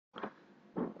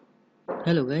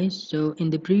Hello guys, so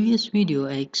in the previous video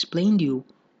I explained you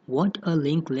what a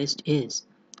linked list is,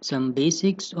 some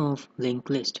basics of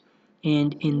linked list,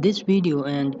 and in this video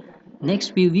and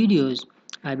next few videos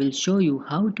I will show you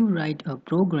how to write a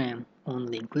program on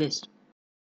linked list.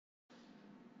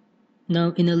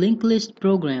 Now in a linked list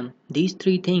program these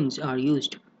three things are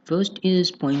used. First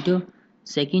is pointer,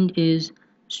 second is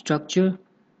structure.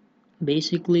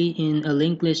 Basically, in a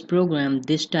linked list program,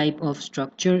 this type of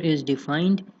structure is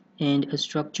defined, and a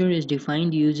structure is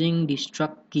defined using the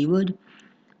struct keyword.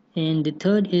 And the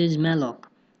third is malloc.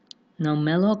 Now,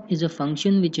 malloc is a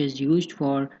function which is used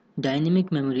for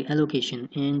dynamic memory allocation.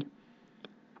 And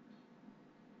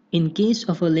in case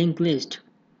of a linked list,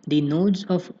 the nodes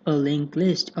of a linked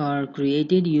list are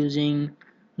created using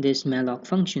this malloc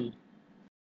function.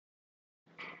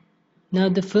 Now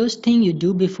the first thing you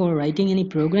do before writing any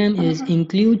program is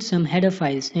include some header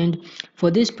files, and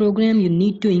for this program you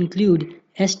need to include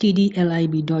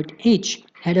stdlib.h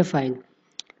header file.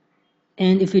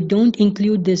 And if you don't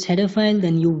include this header file,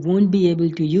 then you won't be able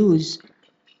to use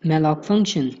malloc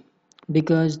function,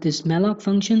 because this malloc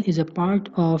function is a part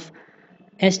of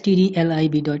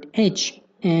stdlib.h,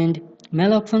 and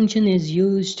malloc function is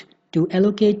used to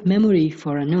allocate memory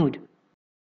for a node.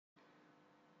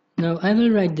 Now I will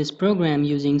write this program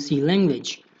using C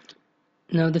language.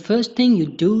 Now the first thing you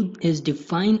do is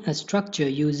define a structure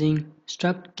using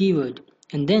struct keyword,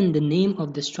 and then the name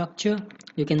of the structure.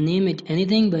 You can name it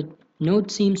anything, but node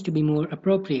seems to be more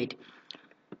appropriate.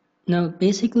 Now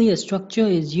basically a structure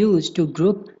is used to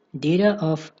group data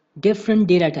of different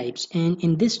data types, and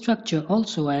in this structure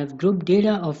also I have grouped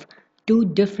data of two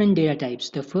different data types.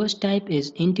 The first type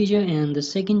is integer and the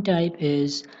second type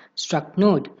is struct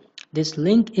node. This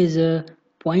link is a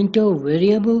pointer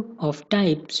variable of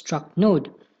type struct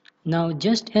node. Now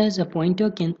just as a pointer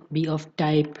can be of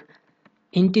type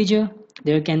integer,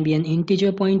 there can be an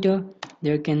integer pointer,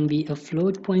 there can be a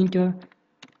float pointer.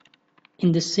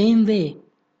 In the same way,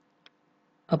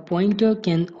 a pointer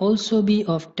can also be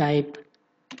of type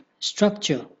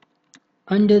structure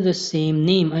under the same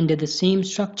name, under the same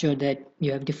structure that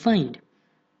you have defined.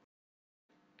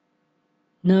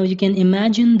 Now you can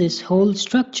imagine this whole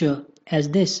structure as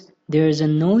this. There is a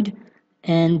node,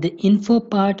 and the info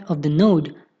part of the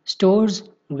node stores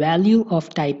value of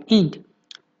type int.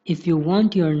 If you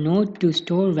want your node to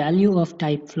store value of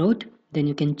type float, then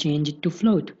you can change it to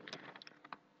float.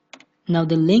 Now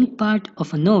the link part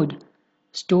of a node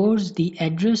stores the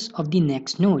address of the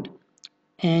next node,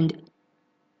 and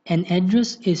an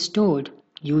address is stored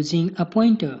using a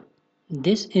pointer.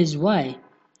 This is why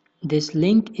this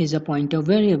link is a pointer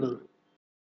variable.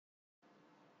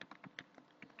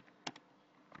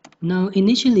 Now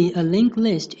initially a linked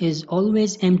list is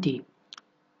always empty,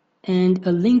 and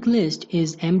a linked list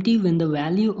is empty when the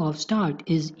value of start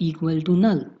is equal to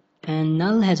null, and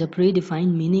null has a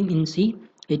predefined meaning in C.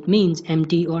 It means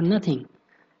empty or nothing.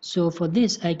 So for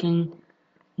this I can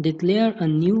declare a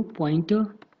new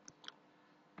pointer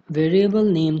variable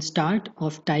named start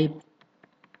of type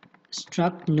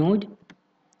struct node,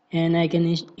 and I can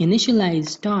initialize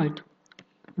start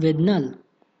with null.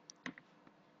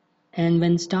 And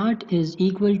when start is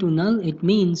equal to null, it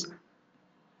means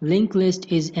linked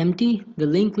list is empty. The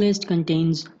linked list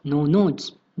contains no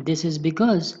nodes. This is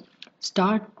because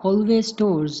start always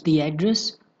stores the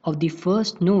address of the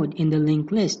first node in the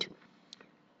linked list.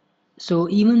 So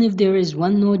even if there is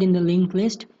one node in the linked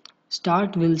list,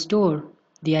 start will store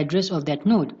the address of that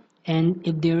node. And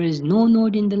if there is no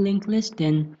node in the linked list,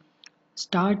 then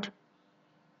start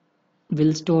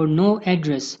will store no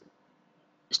address.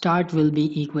 Start will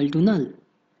be equal to null.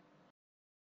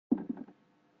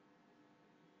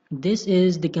 This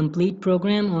is the complete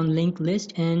program on linked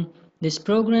list, and this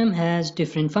program has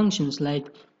different functions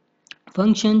like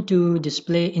function to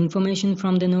display information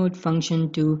from the node,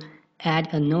 function to add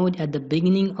a node at the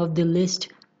beginning of the list,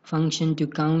 function to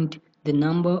count the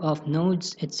number of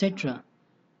nodes, etc.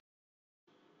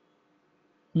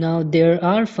 Now there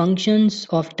are functions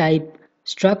of type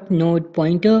struct node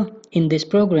pointer in this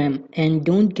program, and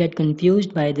don't get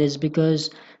confused by this, because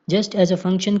just as a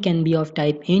function can be of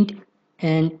type int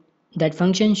and that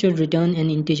function should return an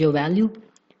integer value,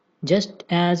 just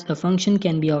as a function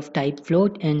can be of type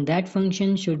float and that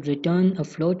function should return a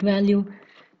float value,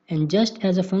 and just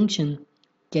as a function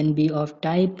can be of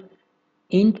type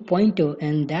int pointer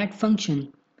and that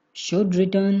function should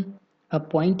return a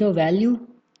pointer value,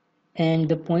 and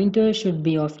the pointer should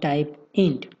be of type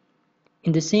int.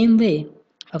 In the same way,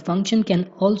 a function can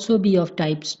also be of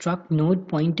type struct node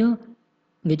pointer,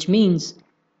 which means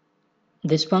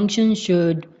this function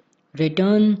should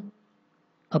return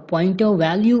a pointer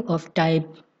value of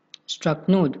type struct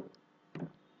node.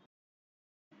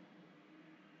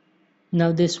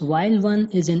 Now this while one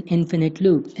is an infinite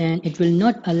loop and it will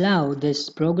not allow this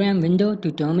program window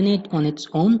to terminate on its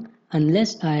own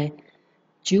unless I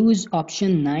choose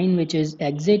option 9, which is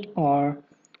exit, or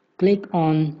click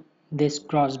on this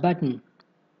cross button.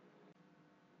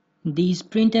 These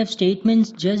printf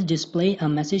statements just display a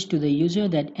message to the user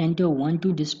that enter 1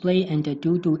 to display, enter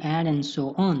 2 to add, and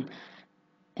so on.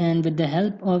 And with the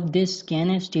help of this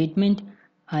scanf statement,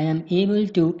 I am able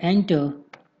to enter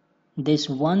this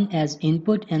 1 as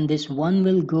input, and this 1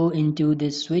 will go into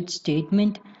this switch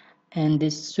statement, and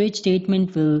this switch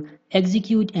statement will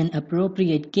execute an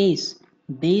appropriate case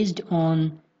based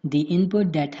on the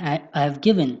input that I have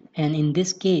given, and in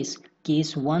this case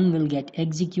 1 will get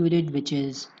executed, which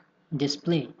is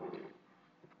display.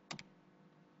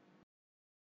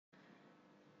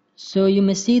 So you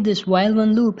may see this while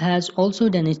one loop has also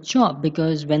done its job,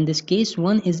 because when this case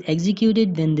 1 is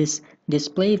executed, then this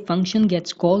display function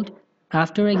gets called.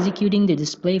 After executing the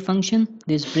display function,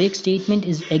 this break statement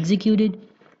is executed,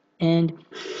 and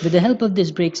with the help of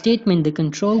this break statement, the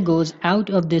control goes out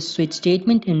of this switch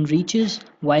statement and reaches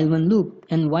while one loop.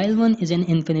 And while one is an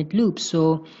infinite loop,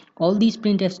 so all these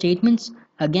printf statements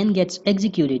again gets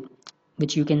executed,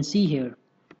 which you can see here.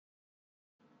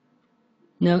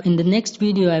 Now in the next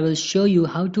video I will show you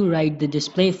how to write the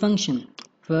display function.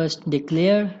 First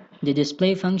declare the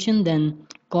display function, then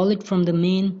call it from the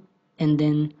main, and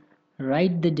then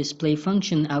write the display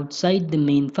function outside the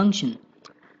main function.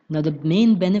 Now the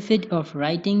main benefit of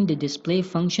writing the display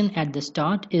function at the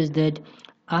start is that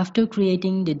after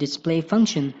creating the display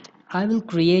function, I will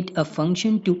create a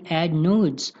function to add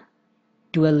nodes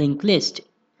to a linked list.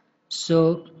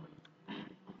 So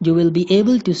you will be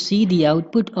able to see the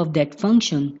output of that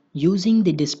function using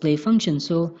the display function,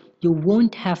 so you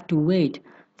won't have to wait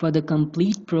for the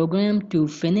complete program to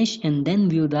finish and then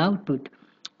view the output.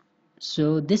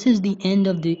 So this is the end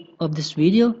of this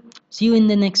video. See you in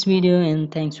the next video,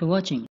 and thanks for watching.